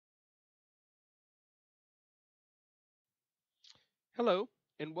Hello,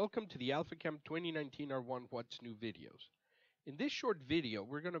 and welcome to the Alphacam 2019 R1 What's New videos. In this short video,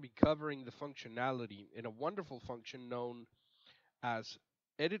 we're going to be covering the functionality in a wonderful function known as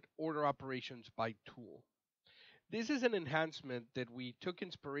Edit Order Operations by Tool. This is an enhancement that we took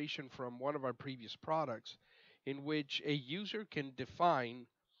inspiration from one of our previous products in which a user can define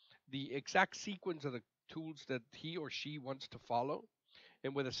the exact sequence of the tools that he or she wants to follow,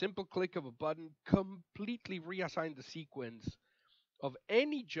 and with a simple click of a button, completely reassign the sequence of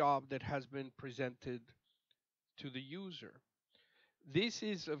any job that has been presented to the user. This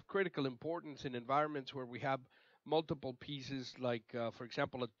is of critical importance in environments where we have multiple pieces, like, for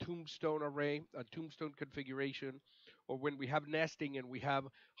example, a tombstone array, a tombstone configuration, or when we have nesting and we have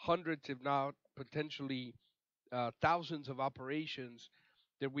hundreds, if not potentially thousands of operations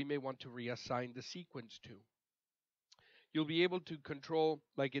that we may want to reassign the sequence to. You'll be able to control,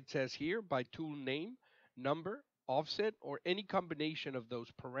 like it says here, by tool name, number, offset, or any combination of those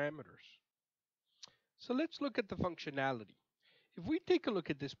parameters. So let's look at the functionality. If we take a look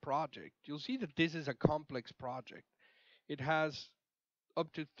at this project, you'll see that this is a complex project. It has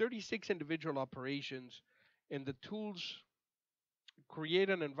up to 36 individual operations, and the tools create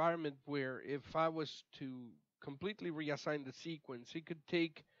an environment where if I was to completely reassign the sequence, it could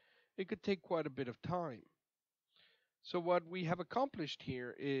take quite a bit of time. So what we have accomplished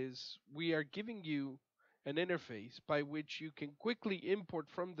here is we are giving you an interface by which you can quickly import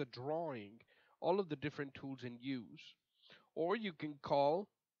from the drawing all of the different tools in use. Or you can call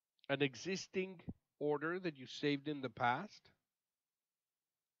an existing order that you saved in the past.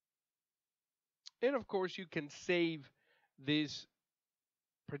 And of course, you can save this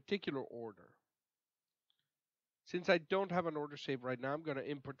particular order. Since I don't have an order saved right now, I'm going to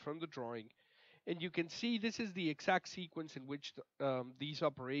import from the drawing. And you can see this is the exact sequence in which these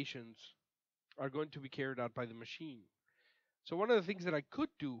operations are going to be carried out by the machine. So one of the things that I could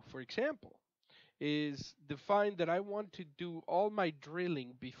do, for example, is define that I want to do all my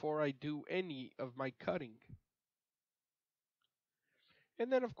drilling before I do any of my cutting.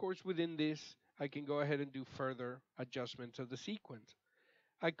 And then, of course, within this, I can go ahead and do further adjustments of the sequence.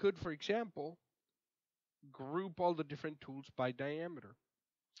 I could, for example, group all the different tools by diameter.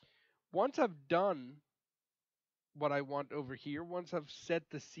 Once I've done what I want over here, once I've set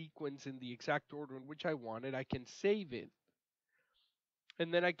the sequence in the exact order in which I want it, I can save it.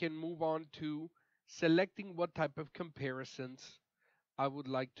 And then I can move on to selecting what type of comparisons I would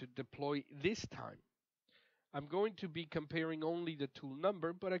like to deploy this time. I'm going to be comparing only the tool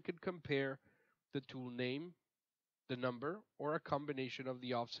number, but I could compare the tool name, the number, or a combination of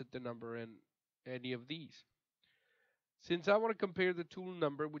the offset, the number, and any of these. Since I want to compare the tool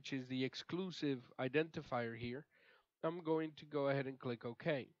number, which is the exclusive identifier here, I'm going to go ahead and click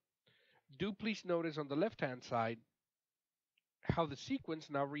OK. Do please notice on the left-hand side how the sequence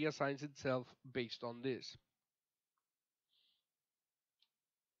now reassigns itself based on this.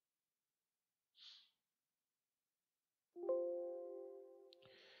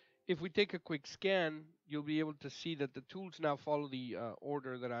 If we take a quick scan, you'll be able to see that the tools now follow the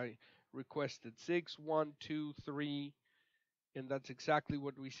order that I requested. 6, 1, 2, 3, and that's exactly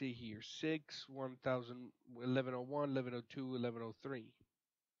what we see here. 6, 1000, 1101, 1102, 1103.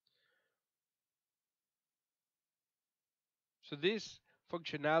 So this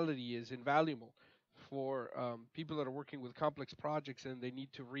functionality is invaluable for people that are working with complex projects and they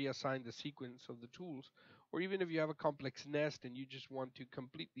need to reassign the sequence of the tools, or even if you have a complex nest and you just want to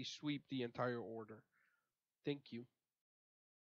completely sweep the entire order. Thank you.